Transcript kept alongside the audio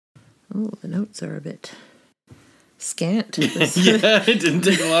Oh, the notes are a bit scant. Yeah, it didn't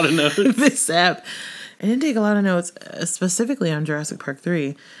take a lot of notes. This app. I didn't take a lot of notes, specifically on Jurassic Park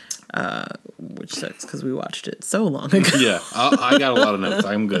 3, which sucks because we watched it so long ago. Yeah, I got a lot of notes.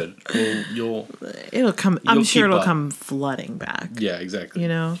 I'm good. It'll come. I'm sure it'll up. come flooding back. Yeah, exactly. You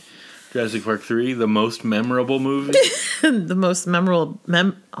know, Jurassic Park 3, the most memorable movie. the most memorable.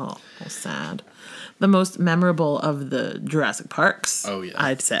 Sad. The most memorable of the Jurassic Parks. Oh yeah,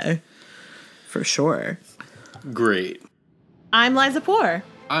 I'd say, for sure. Great. I'm Liza Poor.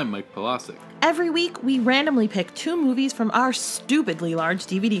 I'm Mike Polasic. Every week, we randomly pick 2 movies from our stupidly large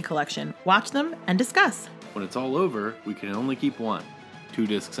DVD collection, watch them, and discuss. When it's all over, we can only keep one. 2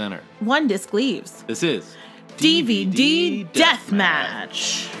 discs enter. 1 disc leaves. This is DVD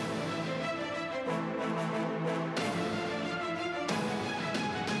Deathmatch.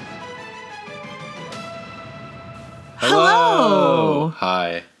 Hello.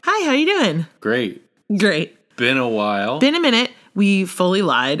 Hi. Hi, how you doing? Great. Great. Been a while. Been a minute. We fully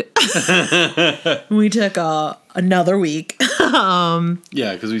lied. We took another week. Yeah,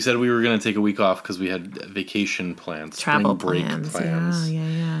 because we said we were going to take a week off because we had vacation plans. Travel spring break plans.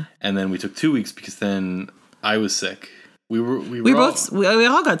 Yeah. And then we took 2 weeks because then I was sick. We we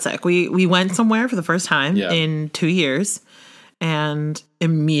all got sick. We went somewhere for the first time in 2 years, and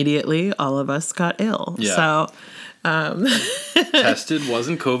immediately all of us got ill. Yeah. So tested,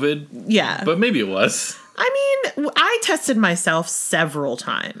 wasn't COVID. Yeah. But maybe it was. I mean, I tested myself several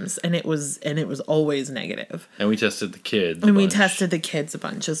times, and it was always negative. And we tested the kids. And we tested the kids a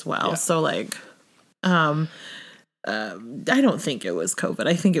bunch as well. Yeah. So like, I don't think it was COVID.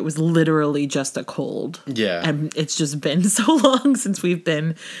 I think it was literally just a cold. Yeah. And it's just been so long since we've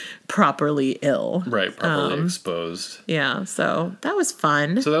been properly ill. Right, properly exposed. Yeah, so that was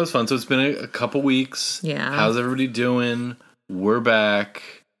fun. So that was fun. So it's been a couple weeks. Yeah. How's everybody doing? We're back.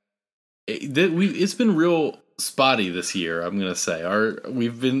 It's been real spotty this year, I'm going to say.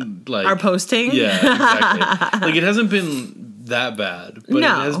 We've been like... Our posting? Yeah, exactly. Like, it hasn't been that bad, but it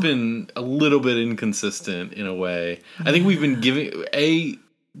has been a little bit inconsistent in a way. I think we've been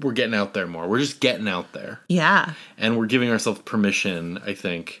we're getting out there more. We're just getting out there. Yeah. And we're giving ourselves permission, I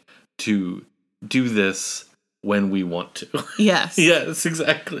think, to do this when we want to. Yes. Yes,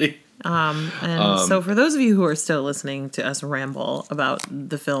 exactly. So for those of you who are still listening to us ramble about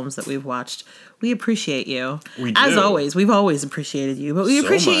the films that we've watched, we appreciate you. We do. As always, we've always appreciated you, but we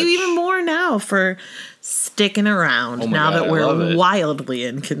appreciate you even more now for sticking around now that we're wildly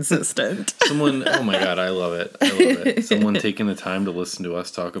inconsistent. Oh my God, I love it. I love it. Someone taking the time to listen to us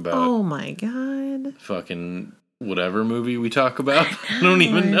talk about oh my God. Fucking whatever movie we talk about. I don't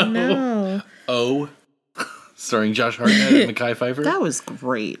even know. Oh, starring Josh Hartnett and Mekhi Phifer. That was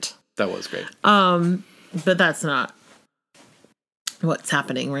great. That was great. But that's not what's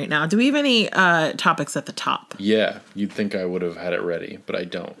happening right now. Do we have any topics at the top? Yeah, you'd think I would have had it ready, but I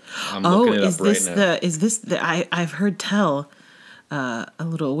don't. I'm looking it up right now. Is this the I've heard tell a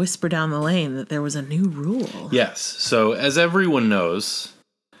little whisper down the lane that there was a new rule. Yes. So as everyone knows,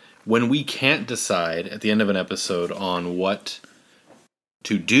 when we can't decide at the end of an episode on what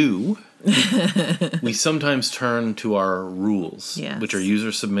to do, we sometimes turn to our rules, which are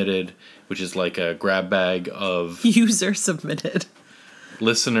user submitted, which is like a grab bag of user submitted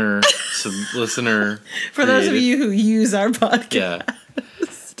listener. For those of you who use our podcast,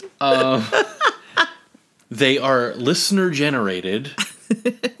 they are listener generated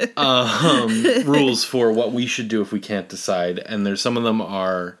rules for what we should do if we can't decide, and there's some of them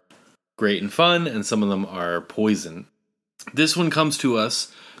are great and fun, and some of them are poison. This one comes to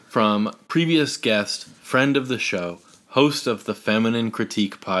us from previous guest, friend of the show, host of the Feminine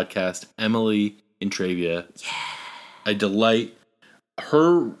Critique podcast, Emily Intravia. Yeah. A delight.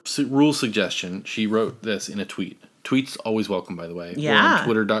 Her rule suggestion, she wrote this in a tweet. Tweets always welcome, by the way. Yeah. We're on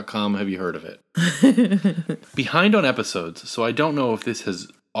twitter.com. Have you heard of it? Behind on episodes, so I don't know if this has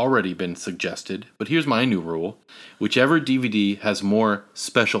already been suggested, but here's my new rule. Whichever DVD has more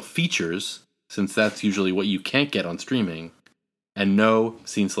special features, since that's usually what you can't get on streaming, and no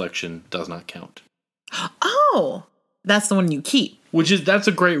scene selection does not count. Oh, that's the one you keep. That's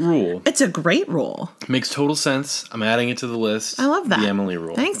a great rule. It's a great rule. Makes total sense. I'm adding it to the list. I love that. The Emily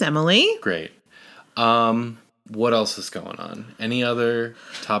rule. Thanks, Emily. Great. What else is going on? Any other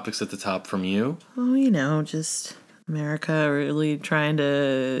topics at the top from you? Oh, just America really trying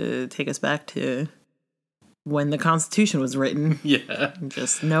to take us back to when the Constitution was written. Yeah.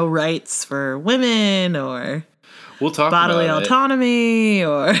 Just no rights for women or we'll talk bodily about autonomy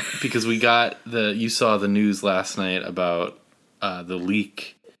or because we got you saw the news last night about the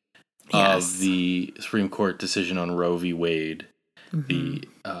leak of the Supreme Court decision on Roe v. Wade. Mm-hmm.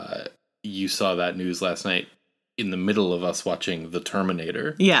 you saw that news last night in the middle of us watching The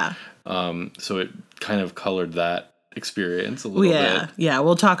Terminator. Yeah. So it kind of colored that experience a little bit. Yeah,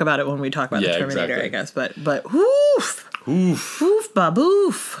 we'll talk about it when we talk about The Terminator, exactly. I guess. But woof. Oof. Oof,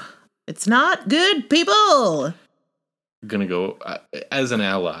 baboof. It's not good, people. Gonna go, as an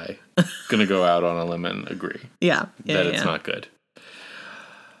ally, gonna go out on a limb and agree. Yeah. That it's not good.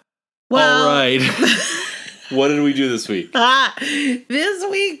 Well, all right. What did we do this week? This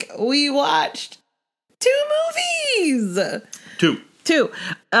week we watched 2 movies. Two.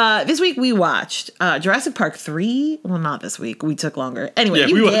 This week we watched Jurassic Park 3. Well, not this week. We took longer. Anyway,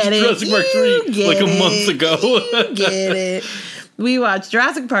 we watched Jurassic Park 3 like a month ago. You get it. We watched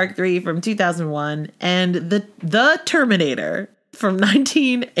Jurassic Park 3 from 2001 and The Terminator from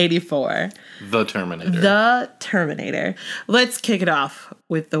 1984. The Terminator. Let's kick it off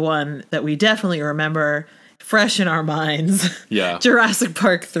with the one that we definitely remember fresh in our minds. Yeah. Jurassic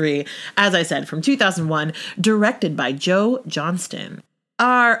Park 3, as I said, from 2001, directed by Joe Johnston.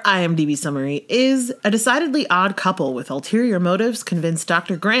 Our IMDb summary is: a decidedly odd couple with ulterior motives convince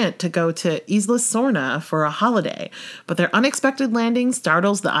Dr. Grant to go to Isla Sorna for a holiday, but their unexpected landing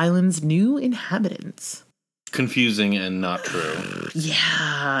startles the island's new inhabitants. Confusing and not true.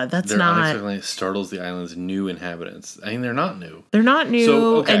 Yeah, their unexpectedly startles the island's new inhabitants. I mean, they're not new. They're not new,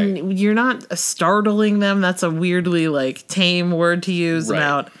 so, okay. And you're not startling them. That's a weirdly, tame word to use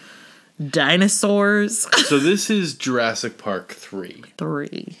about dinosaurs. So this is Jurassic Park 3.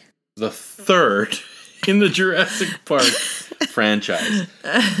 3. The third in the Jurassic Park franchise.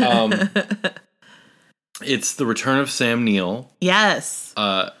 It's the return of Sam Neill. Yes.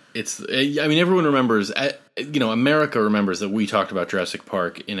 Everyone remembers, America remembers that we talked about Jurassic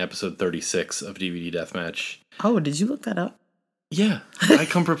Park in episode 36 of DVD Deathmatch. Oh, did you look that up? Yeah, I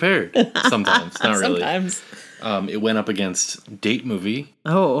come prepared sometimes. Not really. Sometimes. It went up against Date Movie.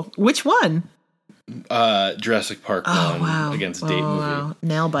 Oh, which one? Jurassic Park 1 against Date Movie. Wow.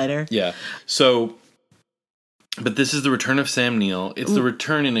 Nail biter. Yeah. So, but this is the return of Sam Neill. It's the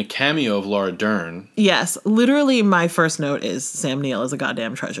return in a cameo of Laura Dern. Yes. Literally, my first note is Sam Neill is a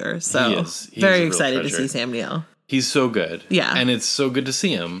goddamn treasure. So, he is very excited to see Sam Neill. He's so good. Yeah. And it's so good to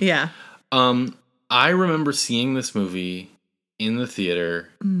see him. Yeah. I remember seeing this movie in the theater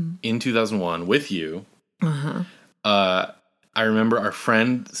in 2001 with you. Uh-huh. I remember our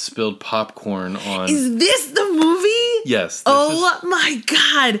friend spilled popcorn on... Is this the movie? Yes. My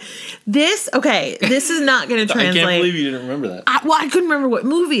God. This is not going to translate. I can't believe you didn't remember that. I couldn't remember what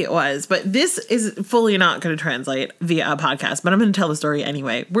movie it was, but this is fully not going to translate via a podcast, but I'm going to tell the story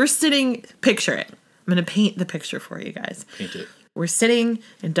anyway. We're sitting, picture it. I'm going to paint the picture for you guys. Paint it. We're sitting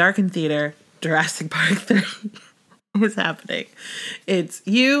in darkened theater, Jurassic Park 3 is happening. It's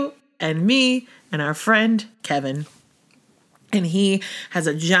you and me and our friend Kevin. And he has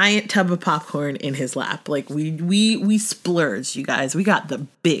a giant tub of popcorn in his lap. We splurged, you guys. We got the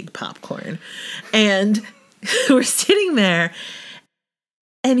big popcorn. And we're sitting there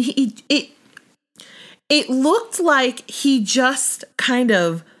and it looked like he just kind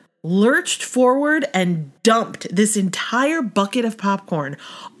of lurched forward and dumped this entire bucket of popcorn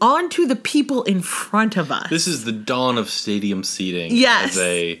onto the people in front of us. This is the dawn of stadium seating as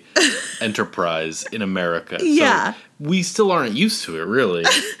a enterprise in America. Yeah. So we still aren't used to it, really.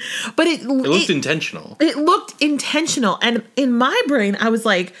 But it looked intentional. It looked intentional. And in my brain, I was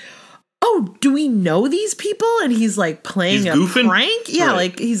like, oh, do we know these people? And he's playing a prank? Yeah,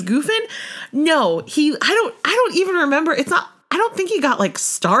 right. He's goofing. No, I don't even remember. I don't think he got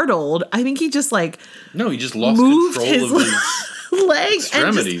startled. I think he just no, he just lost control of his leg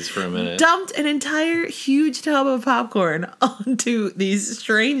extremities for a minute. Dumped an entire huge tub of popcorn onto these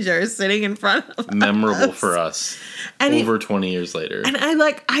strangers sitting in front of us. Memorable for us. And over 20 years later. And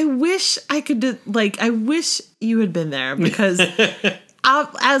I wish I could I wish you had been there because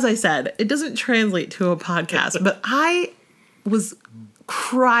as I said, it doesn't translate to a podcast, but I was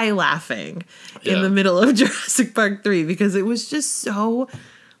cry laughing in the middle of Jurassic Park 3 because it was just so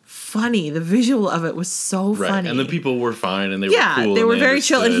funny. The visual of it was so funny. And the people were fine and they were cool. Yeah, they were very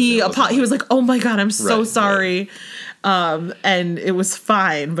chill. And he was like, oh my God, I'm so sorry. Right. And it was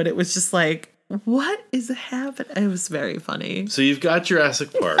fine, but it was just what is happening? It was very funny. So you've got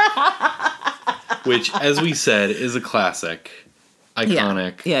Jurassic Park, which, as we said, is a classic,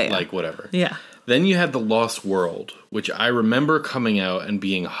 iconic, whatever. Yeah. Then you had The Lost World, which I remember coming out and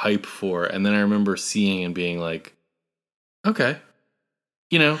being hype for, and then I remember seeing and being like, okay,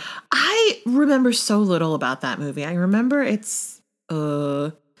 I remember so little about that movie. I remember it's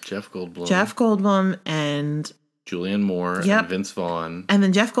Jeff Goldblum. And Julianne Moore Yep. and Vince Vaughn. And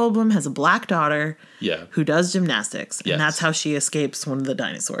then Jeff Goldblum has a black daughter Yeah. who does gymnastics. Yes. And that's how she escapes one of the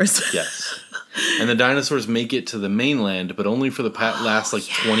dinosaurs. Yes. And the dinosaurs make it to the mainland, but only for the last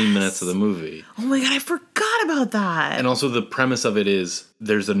 20 minutes of the movie. Oh my God, I forgot about that. And also the premise of it is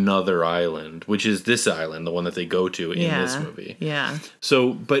there's another island, which is this island, the one that they go to in this movie. Yeah.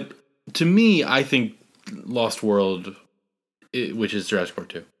 So, but to me, I think Lost World, which is Jurassic Park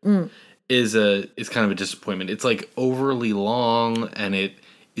 2, is kind of a disappointment. It's like overly long, and it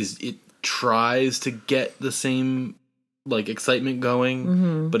tries to get the same like excitement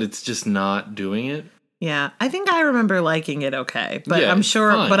going, but it's just not doing it. Yeah, I think I remember liking it okay, but Yeah, I'm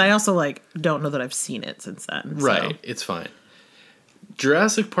sure. fine. But I also don't know that I've seen it since then. so. Right, it's fine.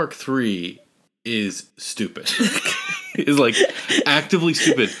 Jurassic Park 3 is stupid. Is like actively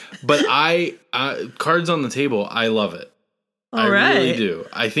stupid. But I cards on the table, I love it. All right. Really do.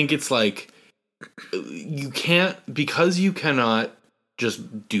 I think it's like you cannot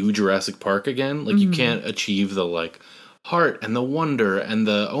just do Jurassic Park again. Like you can't achieve the like heart and the wonder and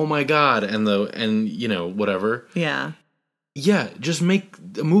the oh my god and you know whatever. Yeah. Yeah, just make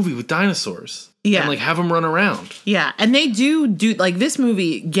a movie with dinosaurs. Yeah. And like have them run around. Yeah, and they do like this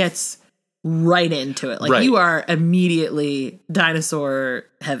movie gets right into it. Like Right. you are immediately dinosaur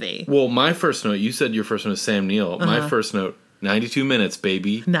heavy. Well, my first note, you said your first note is Sam Neill. My first note, 92 minutes,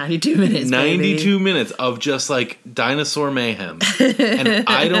 baby. 92 minutes. 92 minutes of just like dinosaur mayhem. And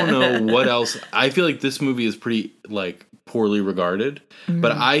I don't know what else. I feel like this movie is pretty like poorly regarded,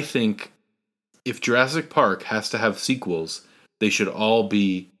 but I think if Jurassic Park has to have sequels, they should all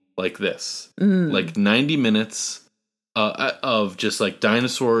be like this. Like 90 minutes of just like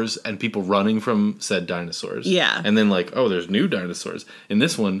dinosaurs and people running from said dinosaurs. Yeah. And then like, oh, there's new dinosaurs. In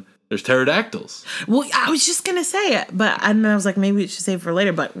this one, there's pterodactyls. Well, I was just gonna say it, but I was like, maybe we should save it for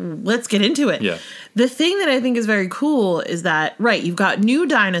later. But let's get into it. Yeah. The thing that I think is very cool is that you've got new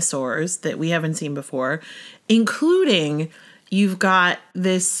dinosaurs that we haven't seen before, including you've got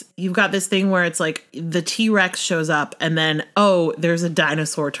this thing where it's like the T-Rex shows up and then there's a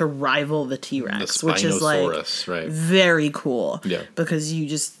dinosaur to rival the T-Rex, The which is like Spinosaurus, right. very cool. Yeah. Because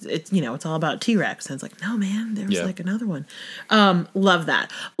it's all about T-Rex and it's like, no man, there's Yeah. like another one. Love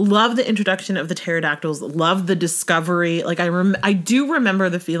that. Love the introduction of the pterodactyls. Love the discovery. Like I do remember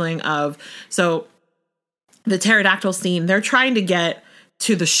the feeling of the pterodactyl scene, they're trying to get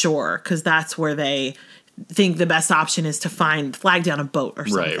to the shore because that's where they think the best option is to flag down a boat or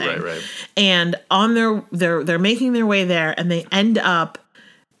something. Right. And on they're making their way there and they end up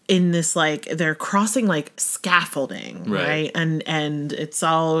in this like they're crossing like scaffolding, right? And it's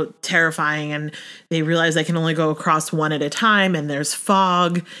all terrifying and they realize they can only go across one at a time and there's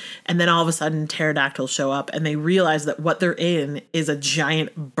fog and then all of a sudden pterodactyls show up and they realize that what they're in is a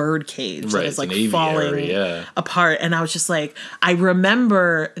giant bird cage that is like falling apart. And I was just like, I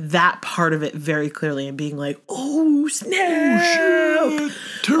remember that part of it very clearly and being like, oh snap,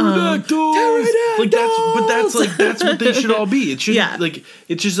 Pterodactyls! Like that's what they should all be. It should like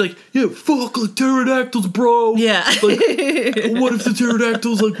it's just like fuck like pterodactyls, bro. Yeah. Like what if the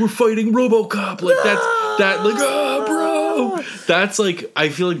pterodactyls like were fighting RoboCop? Like that like bro. That's like I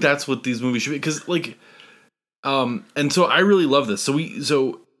feel like that's what these movies should be because like and so I really love this. So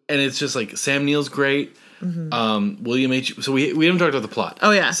and it's just like Sam Neill's great. William H. So we haven't talked about the plot.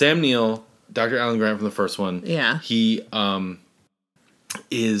 Oh yeah. Sam Neill, Dr. Alan Grant from the first one. Yeah. He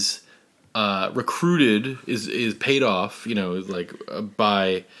is recruited, is paid off,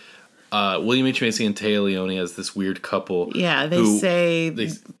 by William H. Macy and Téa Leoni as this weird couple. Yeah, they're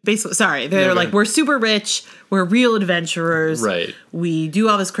like, we're super rich, we're real adventurers. Right. We do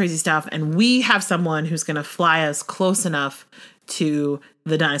all this crazy stuff, and we have someone who's going to fly us close enough to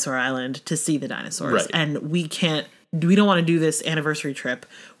the dinosaur island to see the dinosaurs. Right. And we don't want to do this anniversary trip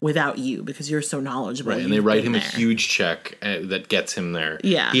without you because you're so knowledgeable. Right, and they write him a huge check that gets him there.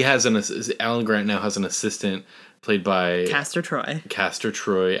 Yeah. He has Alan Grant now has an assistant played by Castor Troy.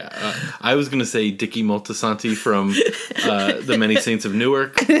 I was going to say Dickie Moltisanti from The Many Saints of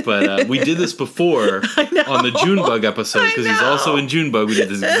Newark, but we did this before on the Junebug episode because he's also in Junebug. We did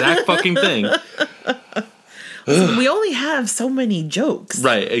this exact fucking thing. We only have so many jokes.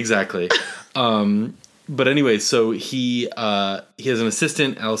 Right, exactly. But anyway, so he has an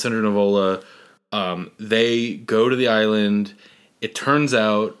assistant, Alessandro Nivola. They go to the island. It turns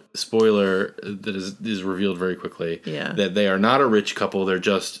out, spoiler, that is revealed very quickly, that they are not a rich couple. They're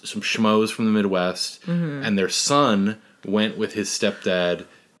just some schmoes from the Midwest. And their son went with his stepdad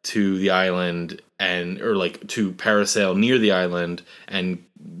to the island to parasail near the island and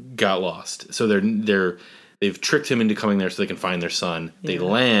got lost. So they've tricked him into coming there so they can find their son. They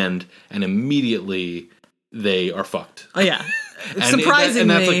land and immediately they are fucked. Oh yeah. And Surprisingly,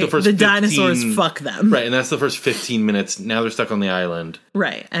 that's like the first the 15 dinosaurs fuck them. Right, and that's the first 15 minutes. Now they're stuck on the island.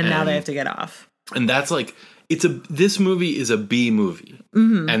 Right, and now they have to get off. And that's like this movie is a B movie.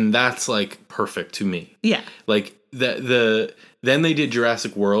 And that's like perfect to me. Yeah. Like then they did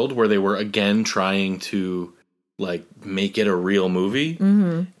Jurassic World where they were again trying to like make it a real movie.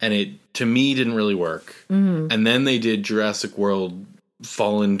 And it to me didn't really work. And then they did Jurassic World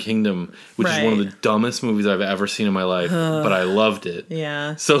Fallen Kingdom, which is one of the dumbest movies I've ever seen in my life, but I loved it.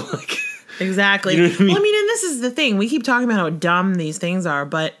 Yeah. So like exactly. You know what I mean? Well, I mean, and this is the thing. We keep talking about how dumb these things are,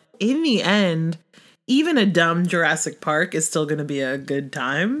 but in the end, even a dumb Jurassic Park is still going to be a good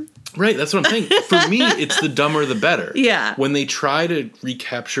time. Right, that's what I'm saying. For me, it's the dumber the better. Yeah. When they try to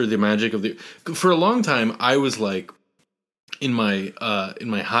recapture the magic of for a long time, I was like in my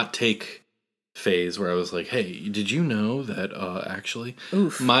hot take phase where I was like, hey, did you know that actually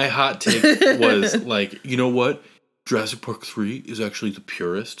my hot take was like, you know what? Jurassic Park 3 is actually the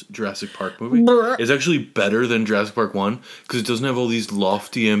purest Jurassic Park movie. It's actually better than Jurassic Park 1 because it doesn't have all these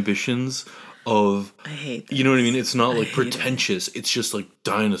lofty ambitions of, I hate that. you know what I mean? It's not like pretentious. It's just like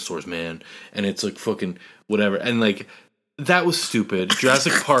dinosaurs, man. And it's like fucking whatever. And like, that was stupid.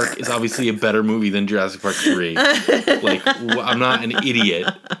 Jurassic Park is obviously a better movie than Jurassic Park 3. Like, I'm not an idiot.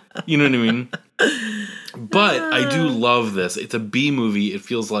 You know what I mean? But I do love this. It's a B movie. It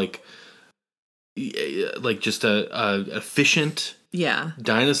feels like just a efficient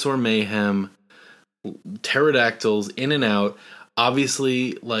dinosaur mayhem, pterodactyls in and out.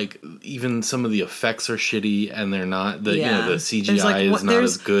 Obviously, like even some of the effects are shitty, and they're not the the CGI is not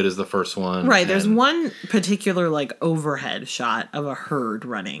as good as the first one. Right. There's one particular like overhead shot of a herd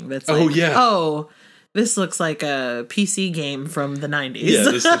running. That's like, this looks like a PC game from the 90s. Yeah,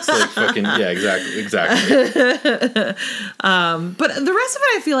 this looks like fucking exactly. But the rest of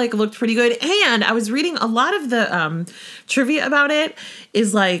it I feel like looked pretty good. And I was reading a lot of the trivia about it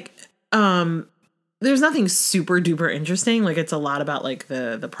is like there's nothing super duper interesting. Like it's a lot about like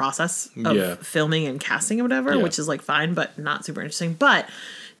the process of filming and casting and whatever, which is like fine, but not super interesting. But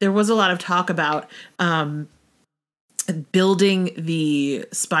there was a lot of talk about building the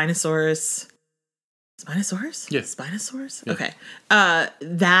Spinosaurus. Spinosaurus? Yeah. Spinosaurus? Yeah. Okay.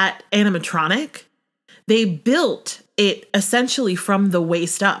 That animatronic, they built it essentially from the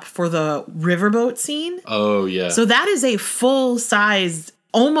waist up for the riverboat scene. Oh, yeah. So that is a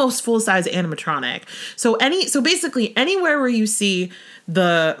almost full-size animatronic. So basically anywhere where you see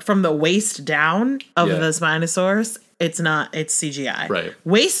from the waist down of the Spinosaurus, it's CGI. Right.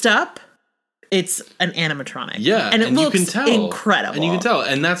 Waist up, it's an animatronic. Yeah, and it looks you can tell. incredible. And you can tell.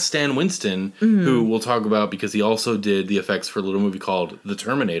 And that's Stan Winston, who we'll talk about because he also did the effects for a little movie called The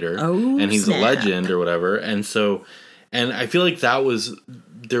Terminator. Oh, and he's snap. a legend or whatever. And so, and I feel like I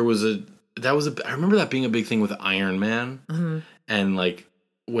remember that being a big thing with Iron Man. And like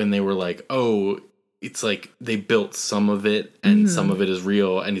when they were like, oh, it's like they built some of it and some of it is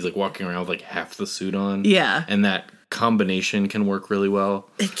real. And he's like walking around with like half the suit on. Yeah. And that combination can work really well.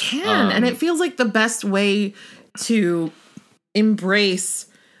 It can, and it feels like the best way to embrace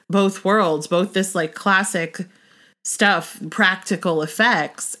both worlds, both this like classic stuff, practical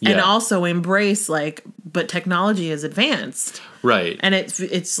effects, and also embrace but technology is advanced. Right. And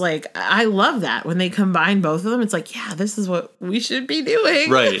it's like, I love that when they combine both of them. It's like, yeah, this is what we should be doing.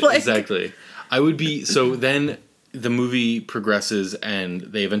 Right, exactly. So then the movie progresses and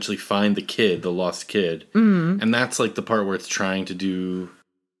they eventually find the lost kid. And that's like the part where it's trying to do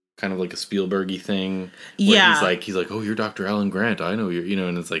kind of like a Spielberg-y thing. Where he's like, oh, you're Dr. Alan Grant. I know you're,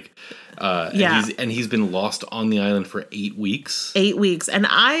 and it's like, and he's been lost on the island for 8 weeks. 8 weeks. And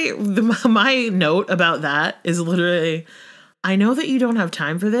my note about that is literally, I know that you don't have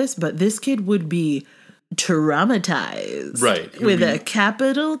time for this, but this kid would be traumatized. Right. With a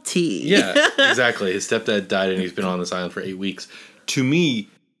capital T. Yeah, exactly. His stepdad died and he's been on this island for 8 weeks. To me,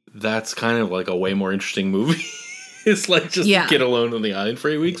 that's kind of like a way more interesting movie. It's like just a kid alone on the island for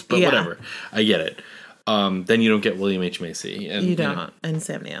 8 weeks, but whatever. I get it. Then you don't get William H. Macy. And, you don't. And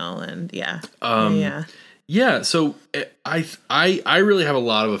Sam Neill and Yeah, so I really have a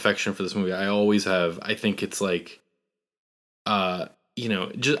lot of affection for this movie. I always have. I think it's like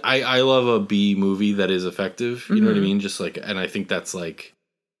just I love a B movie that is effective. You know what I mean? Just like, and I think that's like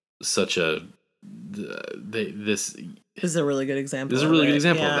such a this is a really good example. This is a really good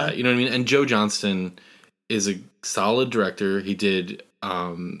example of that. You know what I mean? And Joe Johnston is a solid director. He did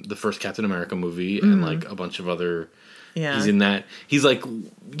the first Captain America movie and like a bunch of other. Yeah, he's in that. He's like,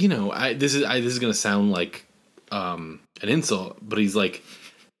 this is gonna sound like an insult, but he's like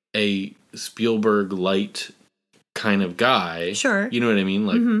a Spielberg light kind of guy. Sure. You know what I mean?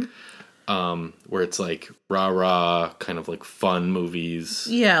 Like, where it's like rah-rah kind of like fun movies.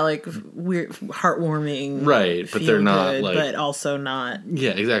 Yeah, like weird, heartwarming. Right, but they're not good, like... But also not...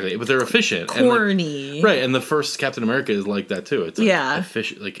 Yeah, exactly. But they're efficient. Corny. And, like, right, and the first Captain America is like that too. It's like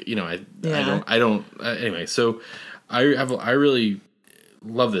efficient. Like, you know, I don't... anyway, so I really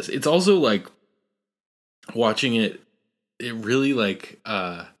love this. It's also like watching it really like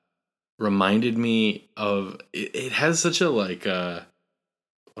reminded me of... It has such a like...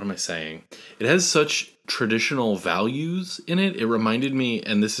 what am I saying? It has such traditional values in it. It reminded me,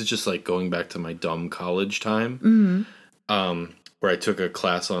 and this is just like going back to my dumb college time, where I took a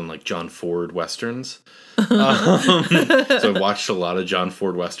class on like John Ford Westerns. So I watched a lot of John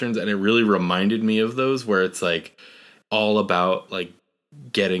Ford Westerns, and it really reminded me of those, where it's like all about like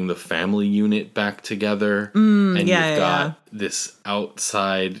getting the family unit back together, and you've got this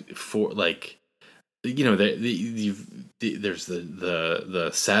outside for like... You know, there's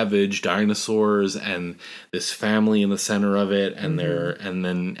the savage dinosaurs and this family in the center of it, and and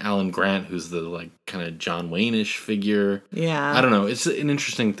then Alan Grant, who's the like kind of John Wayne-ish figure. Yeah, I don't know. It's an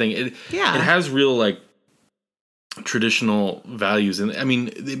interesting thing. It has real like traditional values, and I mean,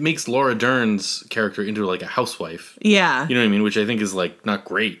 it makes Laura Dern's character into like a housewife. Yeah, you know what I mean, which I think is like not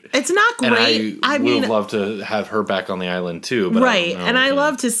great. It's not great. And I would have loved to have her back on the island too. But right, and I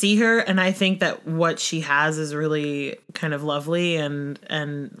love to see her, and I think that what she has is really kind of lovely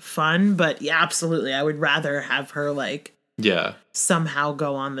and fun. But yeah, absolutely, I would rather have her like somehow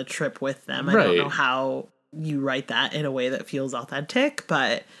go on the trip with them. I don't know how you write that in a way that feels authentic,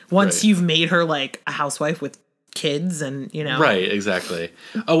 but once you've made her like a housewife with kids, and you know, right, exactly.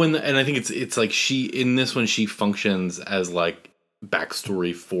 Oh, and I think it's like she in this one she functions as like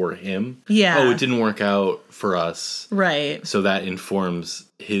backstory for him. Yeah. Oh, it didn't work out for us. Right. So that informs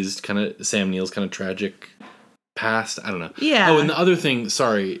his kind of Sam Neill's kind of tragic past. I don't know. Yeah. Oh, and the other thing,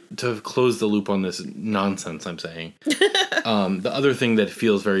 sorry to close the loop on this nonsense I'm saying. The other thing that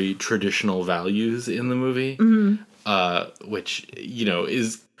feels very traditional values in the movie, which you know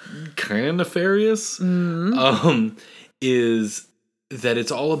is kind of nefarious, is that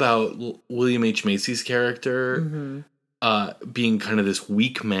it's all about William H. Macy's character being kind of this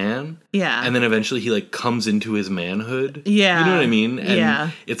weak man. Yeah. And then eventually he like comes into his manhood. Yeah. You know what I mean?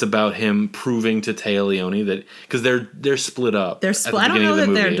 And it's about him proving to Téa Leoni that, because they're split up. They're split. I don't know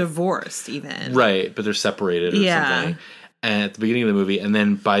that they're divorced even. Right, but they're separated or something. And at the beginning of the movie, and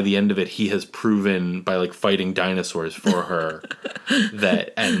then by the end of it, he has proven by like fighting dinosaurs for her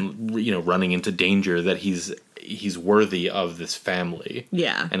that, and you know, running into danger, that he's worthy of this family.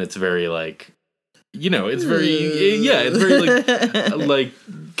 Yeah. And it's very like, you know, it's very it's very like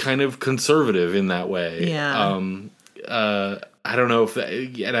kind of conservative in that way. Yeah. I don't know if that,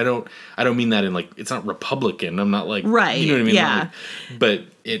 and I don't mean that in like, it's not Republican. I'm not like, right. You know what I mean? Yeah. Like,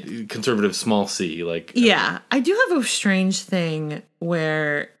 but conservative small c, like. Yeah. I do have a strange thing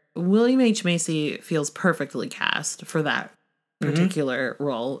where William H. Macy feels perfectly cast for that particular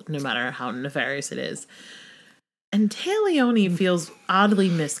role, no matter how nefarious it is. And Téa Leoni feels oddly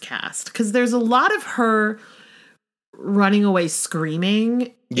miscast, because there's a lot of her running away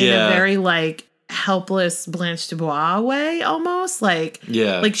screaming in a very like helpless Blanche Dubois way, almost like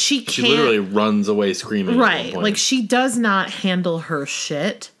like she literally runs away screaming, right? Like she does not handle her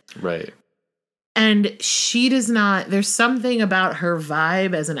shit, right? And she does not. There's something about her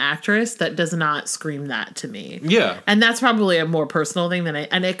vibe as an actress that does not scream that to me. Yeah, and that's probably a more personal thing than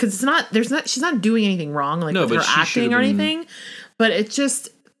because it's not. There's not. She's not doing anything wrong, like with her acting or anything. But it just,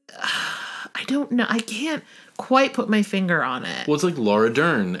 I don't know. I can't quite put my finger on it. Well, it's like Laura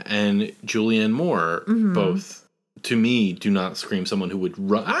Dern and Julianne Moore both, to me, do not scream someone who would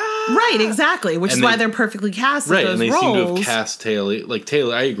run. Right, exactly. Which is why they're perfectly cast. Right, those and they roles. seem to have cast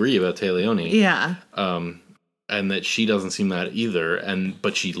Taylor. I agree about Téa Leoni. Yeah. And that she doesn't seem that either,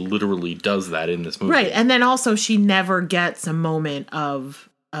 but she literally does that in this movie. Right, and then also she never gets a moment of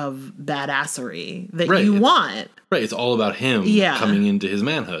badassery that you want. Right, it's all about him coming into his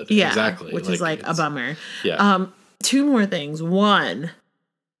manhood. Yeah, exactly. Which is like a bummer. Yeah. Two more things. One,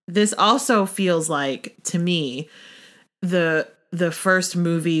 this also feels like, to me, the first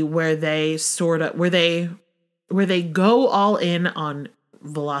movie where they go all in on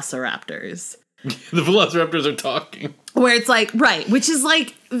velociraptors. The velociraptors are talking. Where it's like, right, which is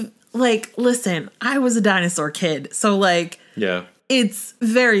like, listen, I was a dinosaur kid, so like, yeah, it's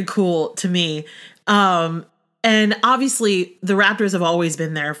very cool to me. And obviously the raptors have always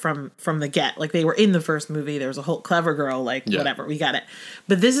been there from the get. Like they were in the first movie. There was a whole Clever Girl, like whatever, we got it.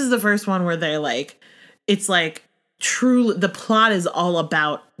 But this is the first one where they like, it's like truly the plot is all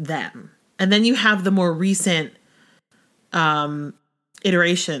about them. And then you have the more recent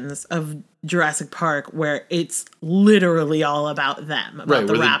iterations of Jurassic Park where it's literally all about them, about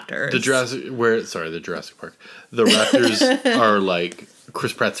the raptors. The Jurassic Park. The raptors are like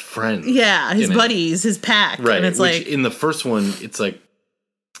Chris Pratt's friends. Yeah, his buddies, his pack. Right. And it's which in the first one, it's like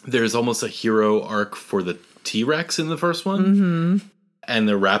there's almost a hero arc for the T-Rex in the first one. Mm-hmm. And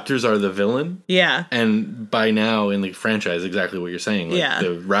the raptors are the villain. Yeah. And by now in the franchise, exactly what you're saying. Like,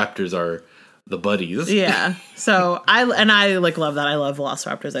 the raptors are the buddies. Yeah. So I like love that. I love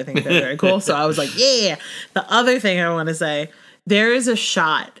Velociraptors. I think they're very cool. So I was like, yeah. The other thing I want to say, there is a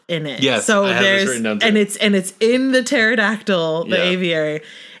shot in it. Yes. So I have this written down too. and it's in the pterodactyl, the aviary.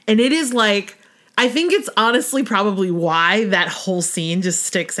 And it is like, I think it's honestly probably why that whole scene just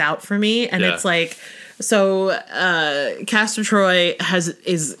sticks out for me. And it's like, so Castor Troy has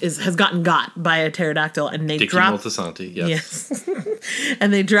gotten got by a pterodactyl, and they Dickie drop Moltisanti, yes.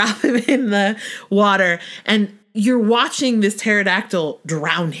 and they drop him in the water, and you're watching this pterodactyl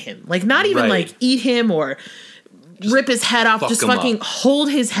drown him, like not even like eat him or just rip his head off, just fucking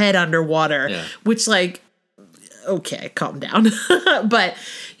hold his head underwater, which like, okay, calm down. But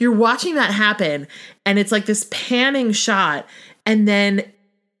you're watching that happen, and it's like this panning shot, and then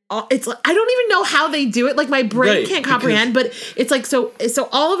it's like, I don't even know how they do it. Like my brain can't comprehend, but it's like, so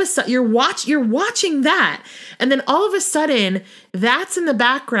all of a sudden you're watching that. And then all of a sudden that's in the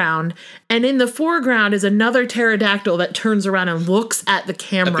background, and in the foreground is another pterodactyl that turns around and looks at the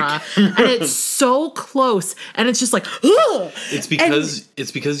camera, and it's so close. And it's just like, ugh! It's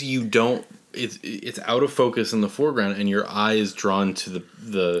because you don't, it's out of focus in the foreground, and your eye is drawn to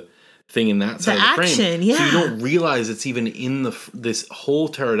the thing in that side of the frame. So you don't realize it's even in this whole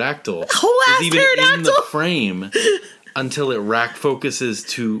pterodactyl. In the frame until it rack focuses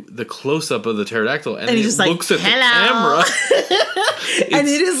to the close up of the pterodactyl, and it looks at the camera. And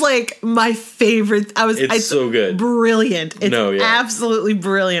it is like my favorite. It's so good. Brilliant. It's absolutely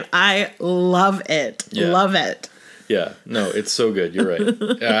brilliant. I love it. Yeah. Love it. Yeah, no, it's so good. You're right.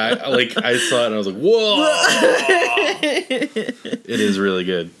 I saw it and I was like, whoa! It is really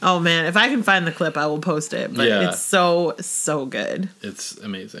good. Oh man, if I can find the clip, I will post it. But it's so good. It's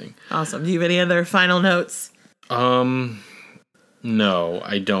amazing. Awesome. Do you have any other final notes? No,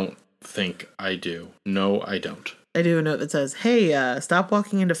 I don't think I do. No, I don't. I do a note that says, "Hey, stop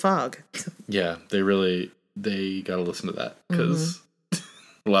walking into fog." Yeah, they gotta listen to that because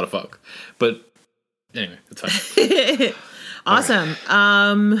a lot of fog, but. Anyway, it's fine. Awesome.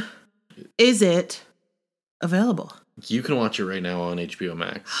 Right. Is it available? You can watch it right now on HBO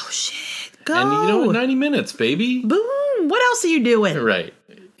Max. Oh shit! Go. And 90 minutes, baby. Boom. What else are you doing? Right.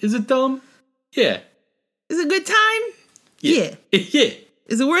 Is it dumb? Yeah. Is it a good time? Yeah. Yeah.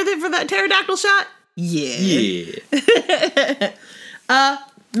 Is it worth it for that pterodactyl shot? Yeah.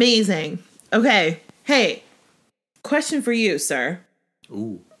 Amazing. Okay. Hey, question for you, sir.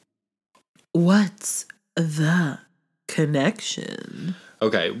 Ooh. What's the connection?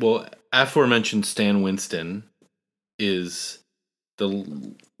 Okay, well, aforementioned Stan Winston is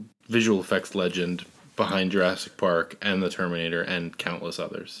the visual effects legend behind Jurassic Park and The Terminator and countless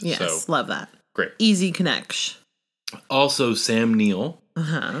others. Yes, so, love that. Great. Easy connection. Also, Sam Neill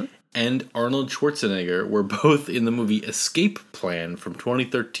and Arnold Schwarzenegger were both in the movie Escape Plan from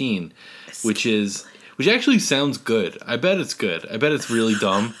 2013, which actually sounds good. I bet it's good. I bet it's really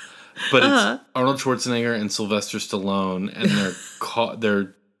dumb. But it's Arnold Schwarzenegger and Sylvester Stallone, and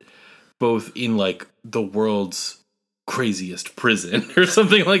they're both in like the world's craziest prison or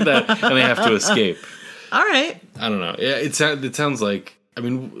something like that, and they have to escape. All right. I don't know. Yeah, it sounds like. I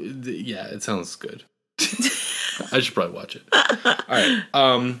mean, yeah, it sounds good. I should probably watch it. All right.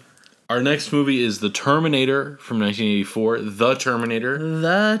 Our next movie is The Terminator from 1984. The Terminator.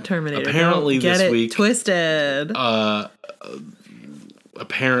 Apparently, this week twisted.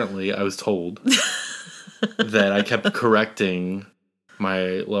 Apparently, I was told that I kept correcting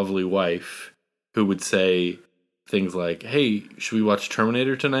my lovely wife, who would say things like, "Hey, should we watch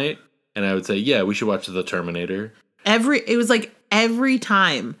Terminator tonight?" And I would say, "Yeah, we should watch The Terminator." It was like every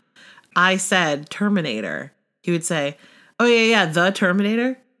time I said Terminator, he would say, "Oh yeah, The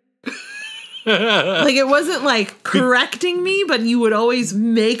Terminator." Like it wasn't like correcting me, but you would always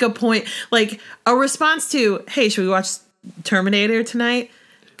make a point, like a response to, "Hey, should we watch Terminator tonight?"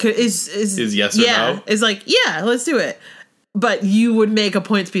 Is yes or no? Is like, yeah, let's do it. But you would make a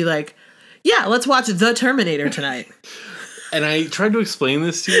point to be like, yeah, let's watch The Terminator tonight. And I tried to explain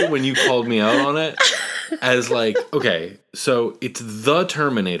this to you when you called me out on it as like, okay, so it's The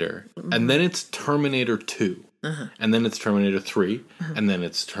Terminator, and then it's Terminator 2, and then it's Terminator 3, and then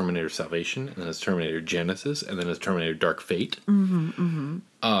it's Terminator Salvation, and then it's Terminator Genesis, and then it's Terminator Dark Fate. Mad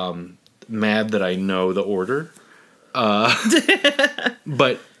that I know the order.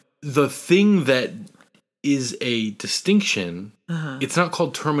 But the thing that is a distinction, it's not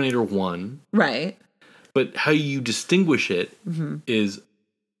called Terminator 1. Right. But how you distinguish it is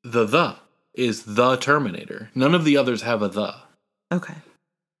the Terminator. None of the others have a the. Okay.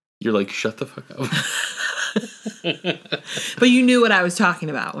 You're like, shut the fuck up. But you knew what I was talking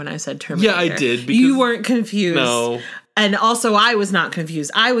about when I said Terminator. Yeah, I did. You weren't confused. No. And also, I was not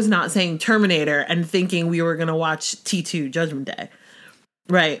confused. I was not saying Terminator and thinking we were going to watch T2 Judgment Day.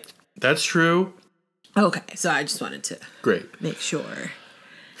 Right. That's true. Okay, so I just wanted to make sure.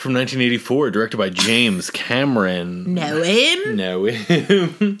 From 1984, directed by James Cameron. Know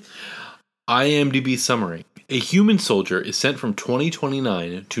him? IMDb summary. A human soldier is sent from 2029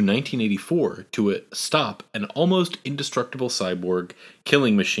 to 1984 to stop an almost indestructible cyborg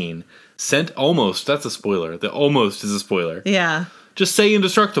killing machine. That's a spoiler. The almost is a spoiler. Yeah. Just say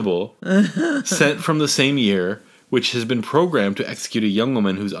indestructible. Sent from the same year, which has been programmed to execute a young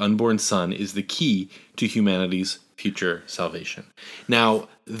woman whose unborn son is the key to humanity's future salvation. Now,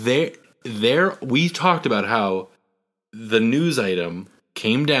 there we talked about how the news item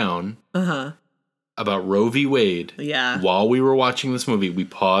came down about Roe v. Wade. Yeah. While we were watching this movie, we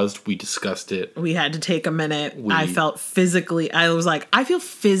paused, we discussed it. We had to take a minute. I feel physically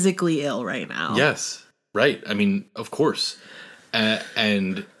ill right now. Yes. Right. I mean, of course.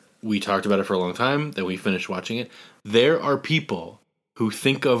 And we talked about it for a long time, then we finished watching it. There are people who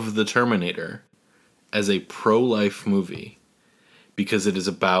think of The Terminator as a pro-life movie because it is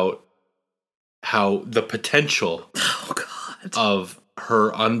about how the potential of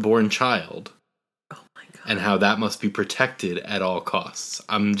her unborn child and how that must be protected at all costs.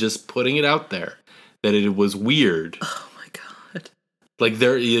 I'm just putting it out there that it was weird. Oh my God. Like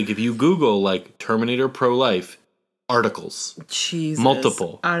if you Google like Terminator pro-life articles. Jesus.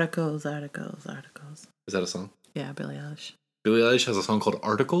 Multiple. Articles. Is that a song? Yeah, Billie Eilish. Billie Eilish has a song called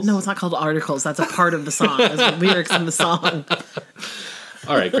Articles? No, it's not called Articles. That's a part of the song. That's the lyrics in the song.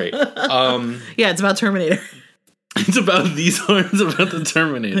 All right, great. Yeah, it's about Terminator. It's about the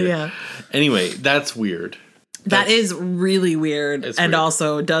Terminator. Yeah. Anyway, that's weird. That is really weird, and weird.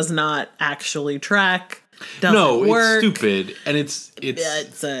 Also does not actually track. Doesn't work. It's stupid, and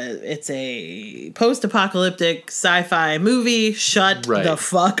it's a post-apocalyptic sci-fi movie. Shut the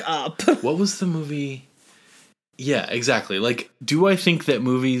fuck up. What was the movie? Yeah, exactly. Like, do I think that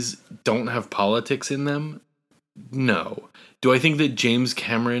movies don't have politics in them? No. Do I think that James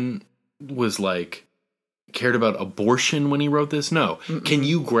Cameron was like cared about abortion when he wrote this? No. Mm-mm. Can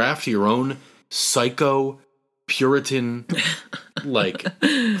you graft your own psycho Puritan like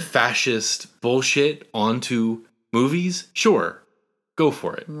fascist bullshit onto movies? Sure. Go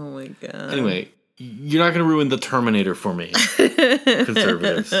for it. Oh my God. Anyway, you're not going to ruin The Terminator for me,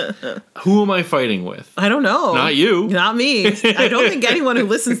 conservatives. Who am I fighting with? I don't know. Not you. Not me. I don't think anyone who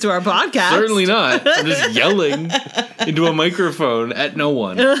listens to our podcast. Certainly not. I'm just yelling into a microphone at no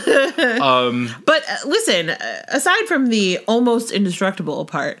one. But listen, aside from the almost indestructible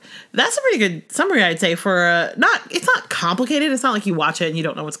part, that's a pretty good summary, I'd say, for it's not complicated. It's not like you watch it and you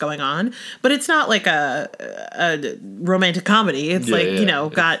don't know what's going on, but it's not like a romantic comedy. It's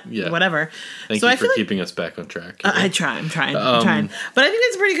got whatever. Thank you for keeping us back on track. I'm trying. But I think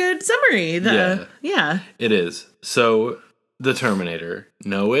it's a pretty good summary. Yeah. It is. So, The Terminator.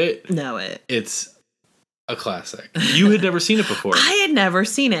 Know it? Know it. It's a classic. You had never seen it before. I had never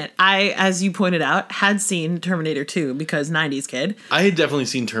seen it. I, as you pointed out, had seen Terminator 2 because 90s kid. I had definitely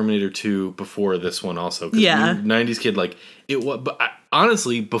seen Terminator 2 before this one also. Yeah. 90s kid, like, it was, but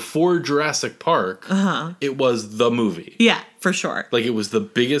honestly, before Jurassic Park, it was the movie. Yeah, for sure. Like, it was the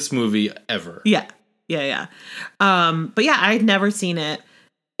biggest movie ever. Yeah. But yeah, I had never seen it.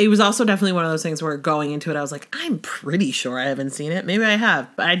 It was also definitely one of those things where going into it, I was like, I'm pretty sure I haven't seen it. Maybe I have,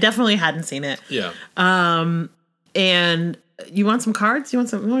 but I definitely hadn't seen it. Yeah. And you want some cards? You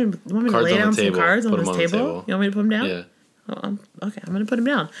want me to lay down some cards on this table? You want me to put them down? Yeah. Oh, okay, I'm going to put them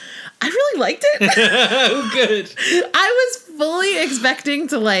down. I really liked it. Oh, good. I was fully expecting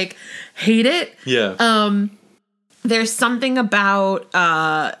to like hate it. Yeah. There's something about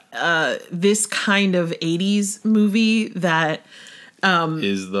this kind of 80s movie that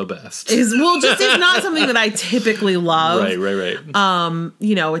is the best. Is not something that I typically love. Right.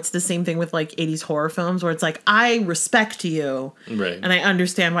 It's the same thing with like 80s horror films where it's like, I respect you. Right. And I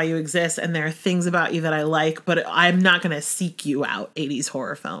understand why you exist. And there are things about you that I like, but I'm not going to seek you out, 80s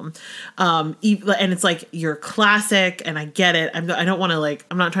horror film. And it's like, you're classic and I get it. I don't want to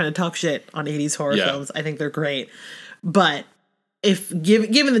I'm not trying to talk shit on 80s horror films. I think they're great. But if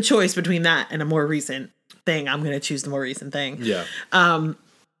given the choice between that and a more recent thing, I'm going to choose the more recent thing. Yeah.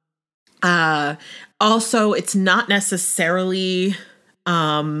 Also, it's not necessarily, it's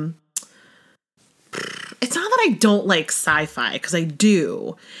not that I don't like sci-fi, because I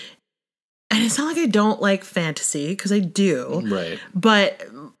do. And it's not like I don't like fantasy, because I do. Right. But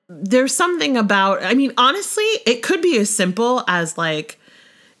there's something about, I mean, honestly, it could be as simple as like,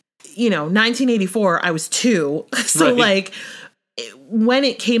 1984, I was 2. So Right. like, when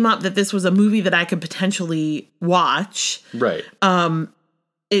it came up that this was a movie that I could potentially watch, Right.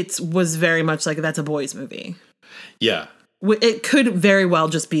 it was very much like, that's a boys movie. Yeah. It could very well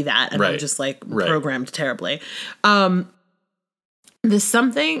just be that, and I'm Right. just like Right. programmed terribly. There's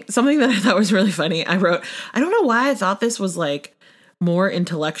something that I thought was really funny. I wrote, I don't know why I thought this was like more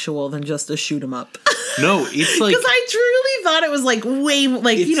intellectual than just a shoot 'em up. No, it's like, Because I truly thought it was like way,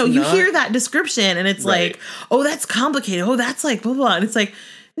 like, It's you not- hear that description and it's Right. like, oh, that's complicated. Oh, that's like blah, blah. And it's like,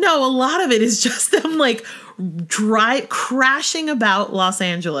 no, a lot of it is just them like crashing about Los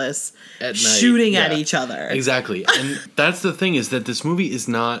Angeles, At night, shooting at yeah. each other. Exactly. And that's the thing, is that this movie is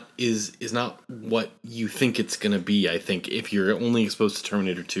not what you think it's going to be, I think, if you're only exposed to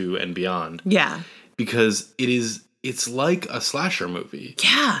Terminator 2 and beyond. Yeah. Because it's like a slasher movie.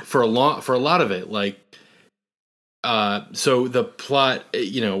 Yeah. For a lot of it, like so the plot,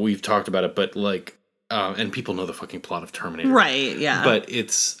 we've talked about it, but like and people know the fucking plot of Terminator. Right. Yeah. But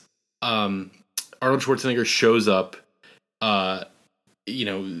it's Arnold Schwarzenegger shows up,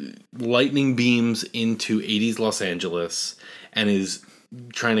 lightning beams into 80s Los Angeles and is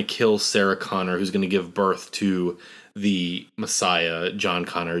trying to kill Sarah Connor, who's going to give birth to the Messiah, John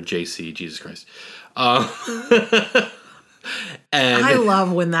Connor, JC, Jesus Christ. And I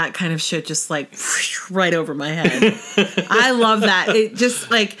love when that kind of shit just like right over my head. I love that. It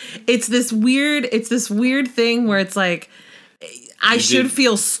just like, it's this weird thing where it's like, I should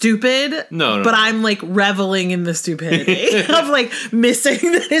feel stupid, No. but I'm like reveling in the stupidity of like missing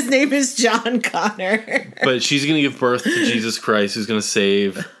that his name is John Connor. But she's going to give birth to Jesus Christ, who's going to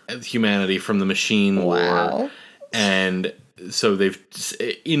save humanity from the machine war. And so they've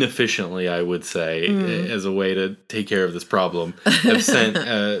inefficiently, I would say, as a way to take care of this problem, have sent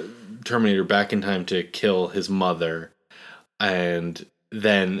Terminator back in time to kill his mother. And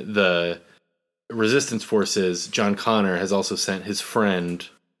then the Resistance forces, John Connor has also sent his friend,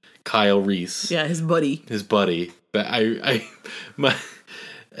 Kyle Reese. Yeah, his buddy. But anyway,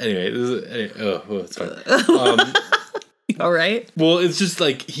 it's fine. All right. Well, it's just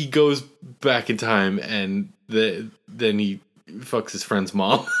like he goes back in time and then he fucks his friend's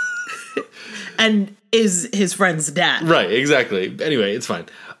mom. And is his friend's dad. Right, exactly. Anyway, it's fine.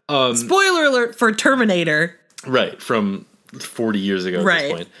 Spoiler alert for Terminator. Right, from 40 years ago at Right.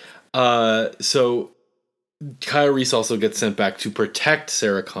 this point. So Kyle Reese also gets sent back to protect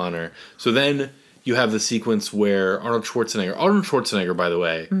Sarah Connor. So then you have the sequence where Arnold Schwarzenegger, by the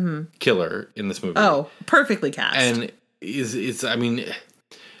way, killer in this movie. Oh, perfectly cast. And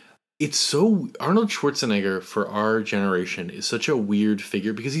it's so, Arnold Schwarzenegger for our generation is such a weird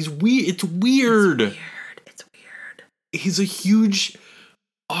figure because he's weird. It's weird. It's weird. He's a huge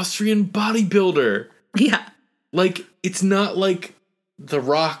Austrian bodybuilder. Yeah. Like, it's not like The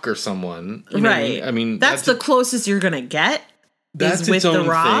Rock or someone. You know what Right. I mean, that's the closest you're going to get. That's is with its The own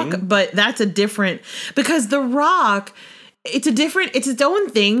Rock, thing. but that's a different, because The Rock, it's its own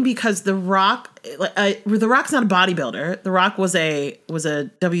thing, because The Rock, The Rock's not a bodybuilder. The Rock was a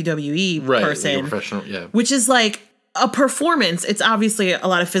WWE right, person, like a professional, yeah. which is like a performance. It's obviously a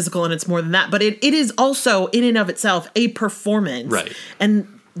lot of physical and it's more than that, but it is also in and of itself a performance. Right.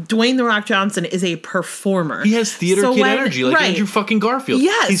 And Dwayne The Rock Johnson is a performer. He has theater kid energy, like Andrew fucking Garfield.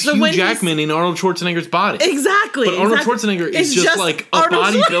 Yes, he's so Hugh when Jackman in Arnold Schwarzenegger's body. Exactly. But Arnold Schwarzenegger is It's just like a Arnold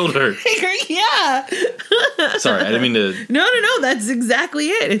bodybuilder. Schwarzenegger, yeah. Sorry, I didn't mean to. No, that's exactly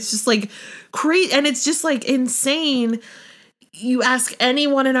it. It's just like crazy, and it's just like insane. You ask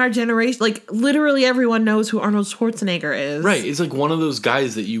anyone in our generation, like literally everyone knows who Arnold Schwarzenegger is. Right, it's like one of those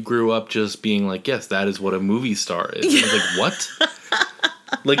guys that you grew up just being like, yes, that is what a movie star is. Yeah. Like, what?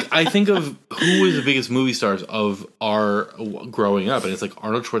 Like, I think of who was the biggest movie stars of our growing up, and it's like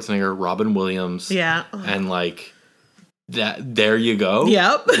Arnold Schwarzenegger, Robin Williams, Yeah. and like that. There you go.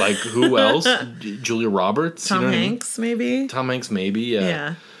 Yep. Like, who else? Julia Roberts, Tom you know what I mean? Hanks, maybe. Tom Hanks, maybe.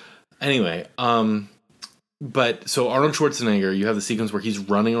 Yeah. Anyway, but so Arnold Schwarzenegger, you have the sequence where he's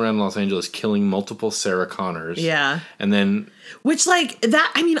running around Los Angeles killing multiple Sarah Connors. Yeah. And then, Which, like,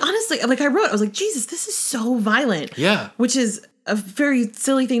 that, I mean, honestly, like I wrote, I was like, Jesus, this is so violent. yeah. Which is a very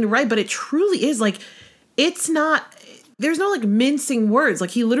silly thing to write, but it truly is. Like, it's not, there's no like mincing words.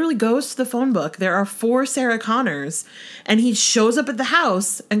 Like he literally goes to the phone book. There are 4 Sarah Connors, and he shows up at the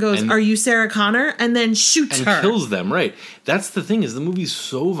house and goes, "Are you Sarah Connor?" And then shoots and her. kills them. Right. That's the thing, is the movie's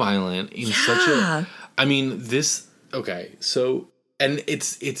so violent in such a. I mean, this. Okay, so and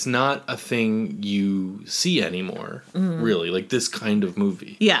it's not a thing you see anymore. Really, like this kind of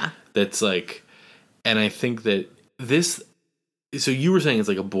movie. Yeah. That's like, and I think that this. So you were saying it's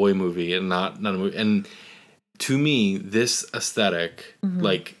like a boy movie and not a movie, and to me, this aesthetic,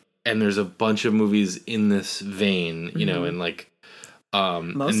 like, and there's a bunch of movies in this vein, you know, and like,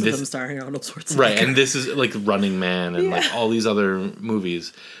 most and of them starring Arnold Schwarzenegger, right? And this is like Running Man and like all these other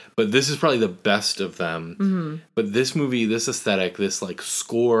movies, but this is probably the best of them. But this movie, this aesthetic, this like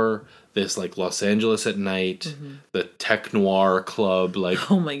score, this like Los Angeles at night, the tech noir club, like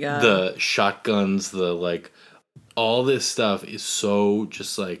oh my god, the shotguns, the like. All this stuff is so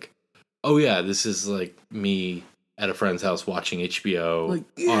just like, oh yeah, this is like me at a friend's house watching HBO like,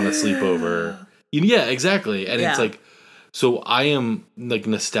 on a sleepover. Yeah, exactly. And it's like, so I am like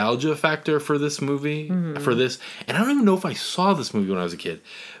nostalgia factor for this movie, for this. And I don't even know if I saw this movie when I was a kid,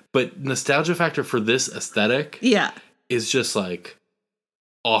 but nostalgia factor for this aesthetic is just like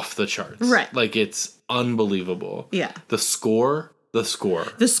off the charts. Right. Like it's unbelievable. Yeah. The score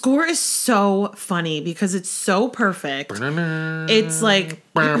is so funny because it's so perfect. It's like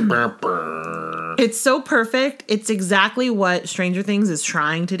it's so perfect. It's exactly what Stranger Things is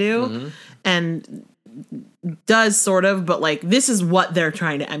trying to do and does sort of, but like this is what they're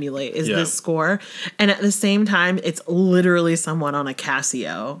trying to emulate is this score. And at the same time, it's literally someone on a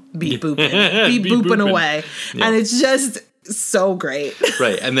Casio beep booping away. Yeah. And it's just so great.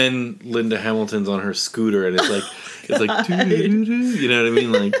 Right. And then Linda Hamilton's on her scooter and it's like doo-doo-doo-doo, you know what I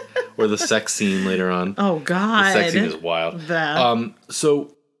mean? Like, or the sex scene later on. Oh God. The sex scene is wild.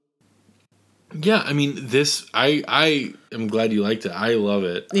 So yeah, I mean this I am glad you liked it. I love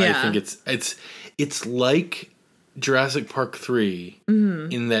it. Yeah. I think it's like Jurassic Park 3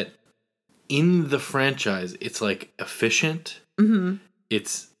 in that in the franchise it's like efficient.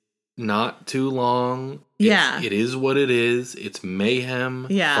 It's not too long. It is what it is. It's mayhem,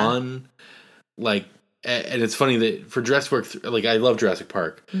 fun. Like, and it's funny that for Jurassic Park, like I love Jurassic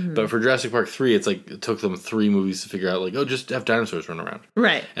Park, but for Jurassic Park 3, it's like it took them 3 movies to figure out like, oh, just have dinosaurs run around.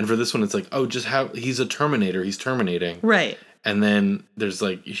 Right. And for this one, it's like, oh, just have, he's a Terminator, he's terminating. Right. And then there's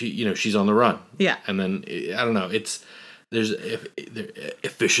like, she's on the run. Yeah. And then, I don't know, there's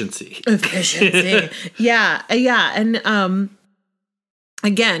efficiency. Yeah. And,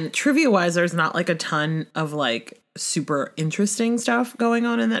 again, trivia-wise, there's not like a ton of like super interesting stuff going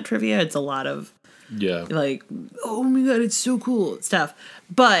on in that trivia. It's a lot of like, oh my god, it's so cool stuff.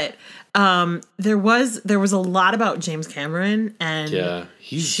 But there was a lot about James Cameron, and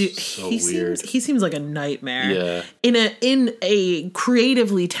he's so weird. He seems like a nightmare. Yeah, in a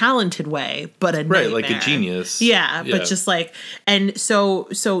creatively talented way, but a nightmare. Like a genius. Yeah, but just like, and so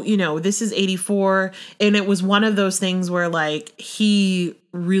this is 1984, and it was one of those things where like he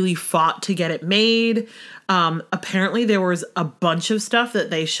really fought to get it made. Apparently there was a bunch of stuff that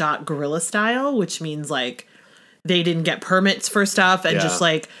they shot guerrilla style, which means like they didn't get permits for stuff and just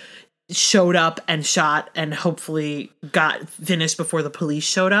like showed up and shot and hopefully got finished before the police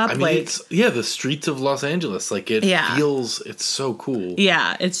showed up. I mean, like, the streets of Los Angeles, like it feels, it's so cool.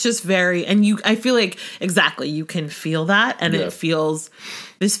 Yeah, it's just very, and I feel like exactly you can feel that, and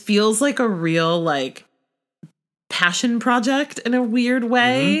this feels like a real like passion project in a weird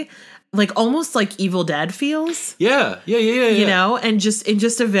way. Like almost like Evil Dead feels. Yeah. You know, and just in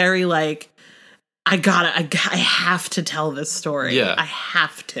just a very like, I have to tell this story. Yeah. I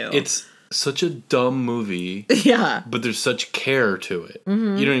have to. It's such a dumb movie. Yeah. But there's such care to it. You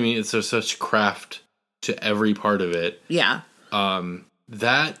know what I mean? There's such craft to every part of it. Yeah.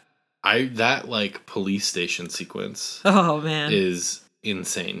 That like police station sequence. Oh man. Is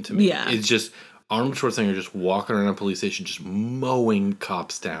insane to me. Yeah. It's just Arnold Schwarzenegger just walking around a police station, just mowing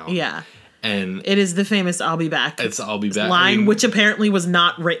cops down. Yeah. And it is the famous "I'll be back." It's "I'll be back" line, which apparently was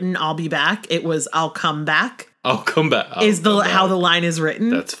not written "I'll be back." It was "I'll come back." I'll come back. How the line is written.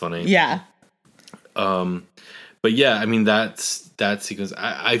 That's funny. Yeah. But yeah, I mean that sequence.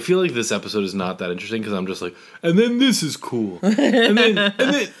 I feel like this episode is not that interesting because I'm just like, and then this is cool, and then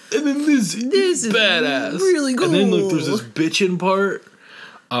this is badass, really cool, and then look, there's this bitchin' part.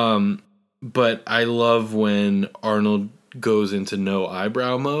 But I love when Arnold goes into no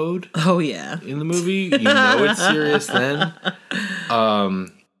eyebrow mode. Oh yeah. In the movie, you know it's serious then.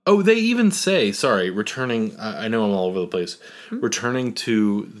 They even say, returning, I know I'm all over the place, returning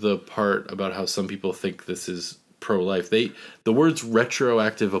to the part about how some people think this is pro-life. The words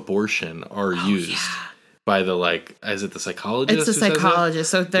retroactive abortion are used by the like, is it the psychologist? It's the who says it?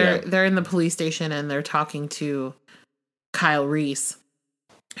 psychologist. So Yeah. they're in the police station and they're talking to Kyle Reese,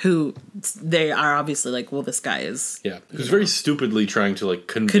 who they are obviously like, well, this guy is Yeah, who's very stupidly trying to like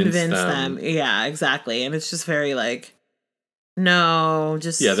convince them. Yeah, exactly. And it's just very like, no,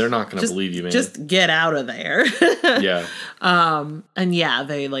 just they're not going to believe you, man. Just get out of there. Yeah. And yeah,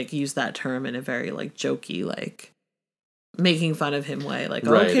 they like use that term in a very like jokey, like making fun of him way. Like,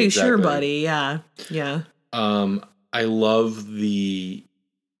 Right, okay, sure, exactly. buddy. Yeah. Yeah. I love the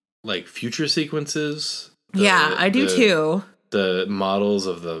like future sequences. Yeah, I do too. The models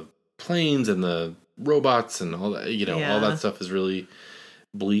of the planes and the robots and all that, all Yeah. that stuff is really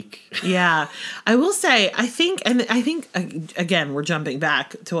bleak. Yeah. I will say, I think, again, we're jumping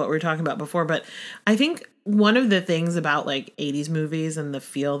back to what we were talking about before, but I think one of the things about like 80s movies and the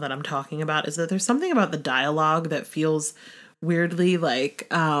feel that I'm talking about is that there's something about the dialogue that feels weirdly like,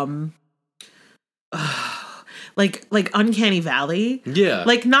 like Uncanny Valley. Yeah.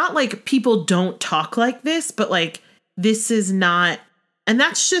 Like, not like people don't talk like this, but like this is not, and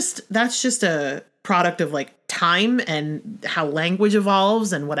that's just a product of like time and how language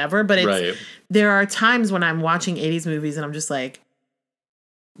evolves and whatever. But it's, Right. there are times when I'm watching 80s movies and I'm just like,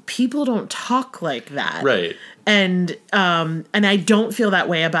 people don't talk like that. Right. And I don't feel that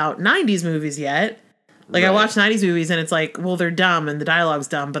way about 90s movies yet. Like, I Right. watch 90s movies and it's like, well, they're dumb and the dialogue's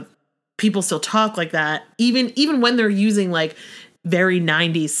dumb, but people still talk like that. Even when they're using like very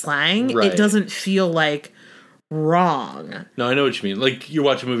 90s slang, Right. it doesn't feel like wrong. No, I know what you mean. Like, you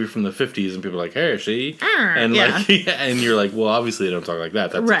watch a movie from the 50s and people are like, hey, see? And yeah. like, and you're like, well, obviously they don't talk like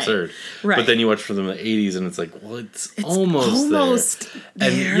that. That's Right. absurd. Right. But then you watch from the 80s and it's like, well, it's almost there.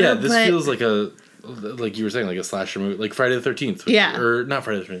 And there, yeah, this but- feels like like you were saying, like a slasher movie, like Friday the 13th. Yeah. Or not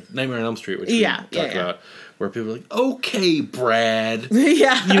Friday the 13th, Nightmare on Elm Street, which we talked about, where people are like, okay, Brad.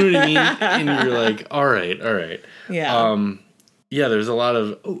 Yeah. You know what I mean? And you're like, all right. Yeah. Yeah, there's a lot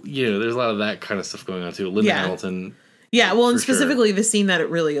of, there's a lot of that kind of stuff going on too. Linda Yeah. Hamilton. Yeah, well, and For sure. specifically the scene that it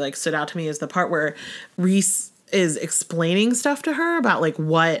really like stood out to me is the part where Reese is explaining stuff to her about like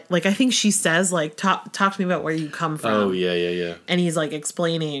what, like I think she says like talk to me about where you come from. Oh yeah. And he's like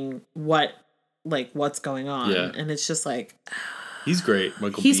explaining what's going on. Yeah. And it's just like He's great,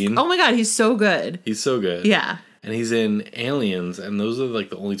 Michael Biehn. oh my god, he's so good. He's so good. Yeah. And he's in Aliens, and those are like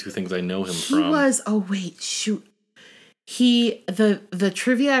the only two things I know him He from. was the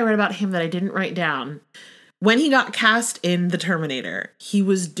trivia I read about him that I didn't write down. When he got cast in The Terminator, he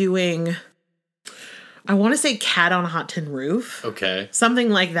was doing, I want to say Cat on a Hot Tin Roof. Okay. Something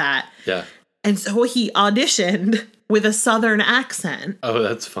like that. Yeah. And so he auditioned with a Southern accent. Oh,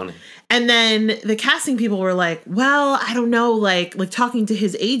 that's funny. And then the casting people were like, well, I don't know, like talking to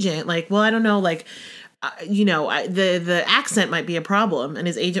his agent, like, well, I don't know, like, the accent might be a problem. And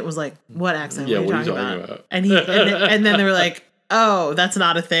his agent was like, what accent? Yeah, what are you talking about? And and then they were like, oh, that's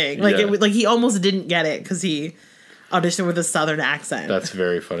not a thing. Like, Yeah. it was like he almost didn't get it because he auditioned with a Southern accent. That's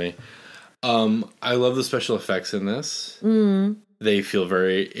very funny. I love the special effects in this. They feel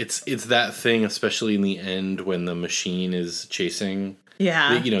very. It's that thing, especially in the end when the machine is chasing.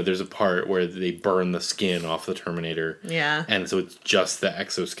 yeah. There's a part where they burn the skin off the Terminator. Yeah. And so it's just the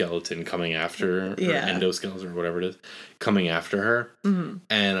exoskeleton coming after, or Yeah. endoskeleton, or whatever it is, coming after her. Mm-hmm.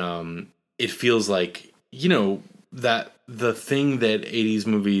 And it feels like, that the thing that 80s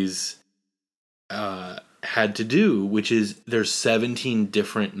movies had to do, which is there's 17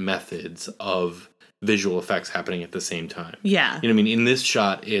 different methods of visual effects happening at the same time. Yeah. You know what I mean? In this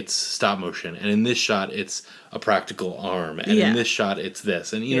shot, it's stop motion. And in this shot, it's a practical arm. And Yeah. in this shot, it's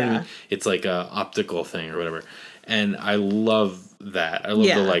this. And you know what I Yeah. mean? It's like a optical thing or whatever. And I love that. I love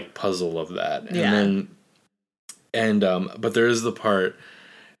Yeah. the like puzzle of that. And Yeah. then, but there is the part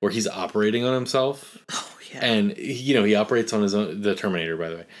where he's operating on himself. Oh, yeah. And, he operates on his own, the Terminator, by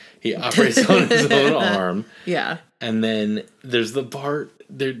the way. He operates on his own arm. Yeah. And then there's the part,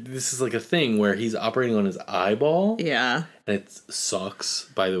 this is like a thing where he's operating on his eyeball. Yeah. And it sucks,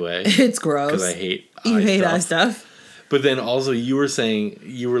 by the way. It's gross. Because I hate You eye hate stuff. eye stuff? But then also you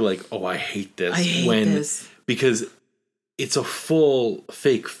were like, oh, I hate this. I hate this. Because it's a full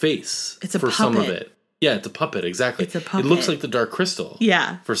fake face It's a for some of puppet. it. Yeah, it's a puppet, exactly. It's a It looks puppet. like the Dark Crystal.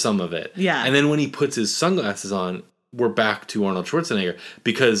 Yeah. For some of it. Yeah. And then when he puts his sunglasses on, we're back to Arnold Schwarzenegger.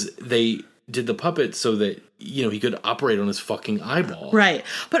 Because they did the puppet so that, he could operate on his fucking eyeball. Right.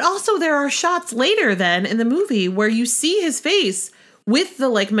 But also there are shots later then in the movie where you see his face with the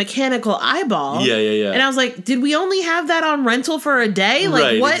like mechanical eyeball. Yeah. And I was like, did we only have that on rental for a day? Like,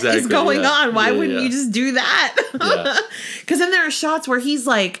 Right, what is exactly, going yeah. on? Why Yeah, wouldn't yeah. you just do that? Yeah. Because then there are shots where he's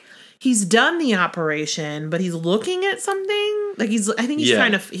like, he's done the operation, but he's looking at something. Like I think he's Yeah.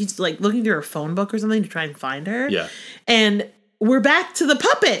 trying to, he's like looking through her phone book or something to try and find her. Yeah. And we're back to the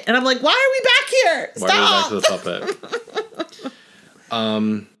puppet. And I'm like, why are we back here? Why Stop. are we back to the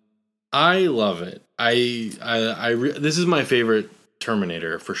puppet? I love it. This is my favorite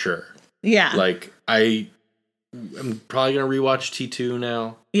Terminator for sure. Yeah. Like, I'm probably gonna rewatch T2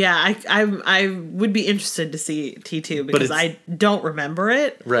 now. Yeah, I would be interested to see T2 because I don't remember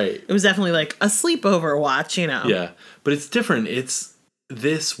it. Right. It was definitely like a sleepover watch, you know. Yeah, but it's different. It's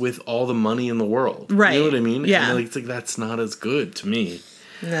this with all the money in the world. Right. You know what I mean? Yeah. And it's like that's not as good to me.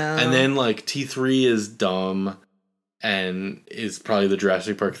 No. And then like T3 is dumb and is probably the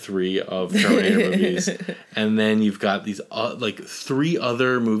Jurassic Park 3 of Terminator movies. And then you've got these like 3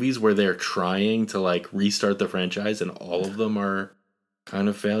 other movies where they're trying to like restart the franchise and all of them are kind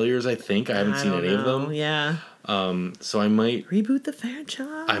of failures, I think. I haven't seen any of them. Yeah. So I might reboot the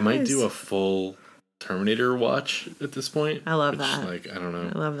franchise. I might do a full Terminator watch at this point. I love that. Like, I don't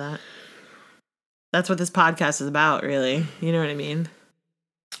know. I love that. That's what this podcast is about, really. You know what I mean?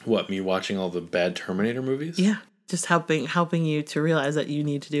 What, me watching all the bad Terminator movies? Yeah. Just helping you to realize that you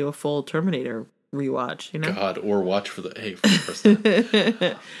need to do a full Terminator rewatch, you know? God, or watch for the first time.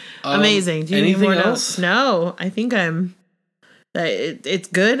 Amazing. Do you need anything more else? notes? No, I think it's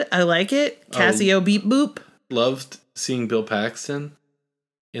good. I like it. Casio beep boop. Loved seeing Bill Paxton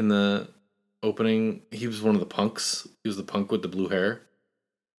in the opening. He was one of the punks. He was the punk with the blue hair.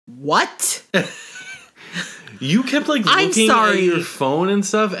 What? You kept like looking at your phone and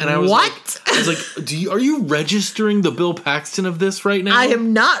stuff, and I was like, are you registering the Bill Paxton of this right now? I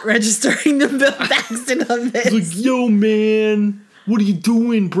am not registering the Bill Paxton of this. Like, yo, man, what are you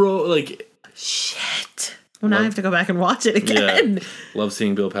doing, bro? Like, shit. Well, now I have to go back and watch it again. Yeah, love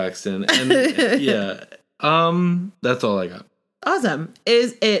seeing Bill Paxton, and yeah, that's all I got. Awesome.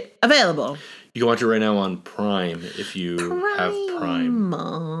 Is it available? You can watch it right now on Prime if you have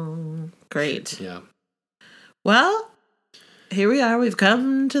Prime. Great. Yeah. Well, here we are. We've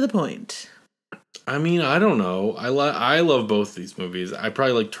come to the point. I mean, I don't know. I love both these movies. I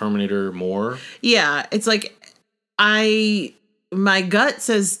probably like Terminator more. Yeah, it's like my gut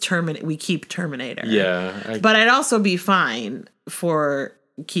says we keep Terminator. Yeah. But I'd also be fine for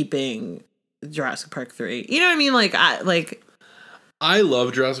keeping Jurassic Park 3. You know what I mean? I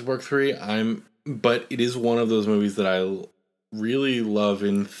love Jurassic Park 3. But it is one of those movies that I really love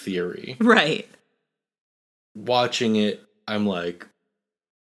in theory. Right. Watching it, I'm like,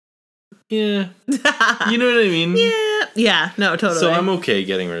 yeah. You know what I mean? Yeah. Yeah, no, totally. So I'm okay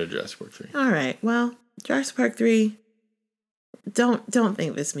getting rid of Jurassic Park 3. All right. Well, Jurassic Park 3, don't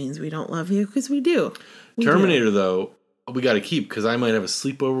think this means we don't love you, because we do. Terminator, though, we got to keep, because I might have a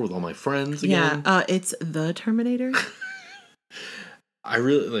sleepover with all my friends again. Yeah, it's the Terminator. I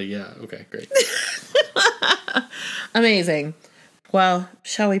really, yeah, okay, great. Amazing. Well,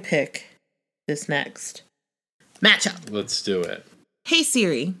 shall we pick this next matchup? Let's do it. Hey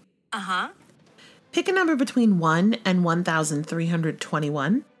Siri. Pick a number between 1 and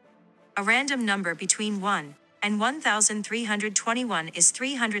 1,321. A random number between 1 and 1,321 is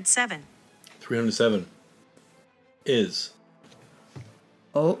 307. 307 is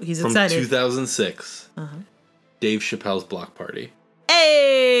Oh, he's from excited. 2006. Dave Chappelle's Block Party.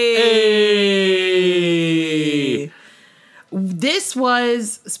 Hey! This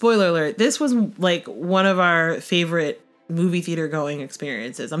was, spoiler alert, this was like one of our favorite movie theater going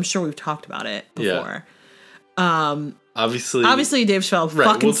experiences. I'm sure we've talked about it before. Yeah. Obviously Dave Chappelle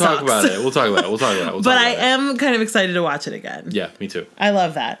fucking we'll talk sucks. about it. We'll talk about it. But I am kind of excited to watch it again. Yeah, me too. I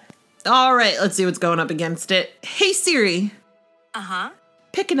love that. All right, let's see what's going up against it. Hey Siri.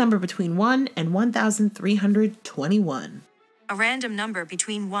 Pick a number between 1 and 1,321. A random number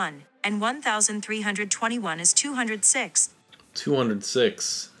between 1 and 1,321 is 206.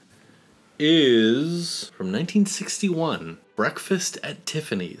 206 is from 1961. Breakfast at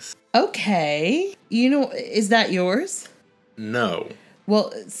Tiffany's. Okay. You know, is that yours? No.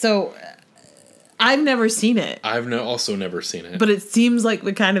 Well, so I've never seen it. I've also never seen it. But it seems like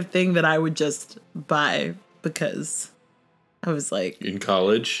the kind of thing that I would just buy because I was like... In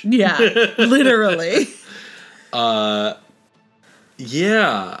college? Yeah, literally. Yeah.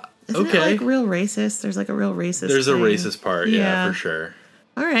 Isn't okay. it like real racist? There's like a real racist There's thing. a racist part, yeah, for sure.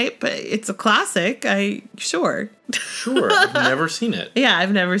 All right, but it's a classic. Sure, I've never seen it. Yeah,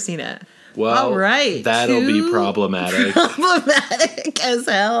 I've never seen it. Well, all right, that'll be problematic. Problematic as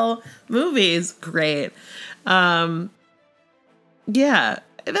hell. Movies, great. Yeah,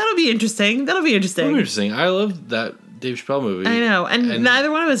 that'll be interesting. That'll be interesting. I love that Dave Chappelle movie. I know, and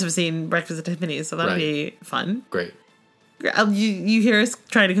neither one of us have seen Breakfast at Tiffany's, so that'll be fun. Great. You hear us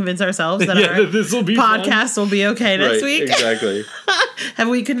trying to convince ourselves that our this will be podcast will be okay next week. Exactly. Have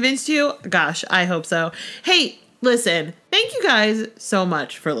we convinced you? Gosh, I hope so. Hey, listen, thank you guys so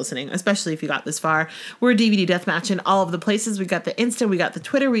much for listening, especially if you got this far. We're DVD Deathmatch in all of the places. We got the Insta, we got the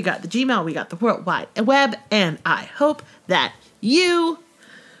Twitter, we got the Gmail, we got the World Wide Web, and I hope that you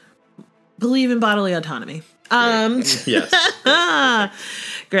believe in bodily autonomy. Yes.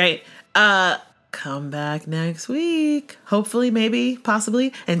 Great. Come back next week. Hopefully, maybe,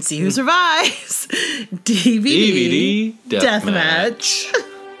 possibly, and see who survives. DVD Deathmatch.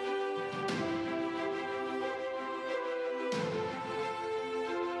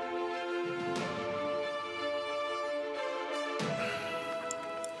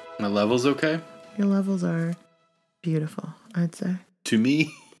 My level's okay? Your levels are beautiful, I'd say. To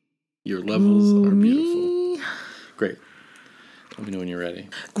me, your levels are beautiful. Me? Great. Let me know when you're ready.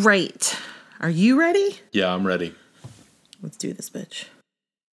 Great. Are you ready? Yeah, I'm ready. Let's do this, bitch.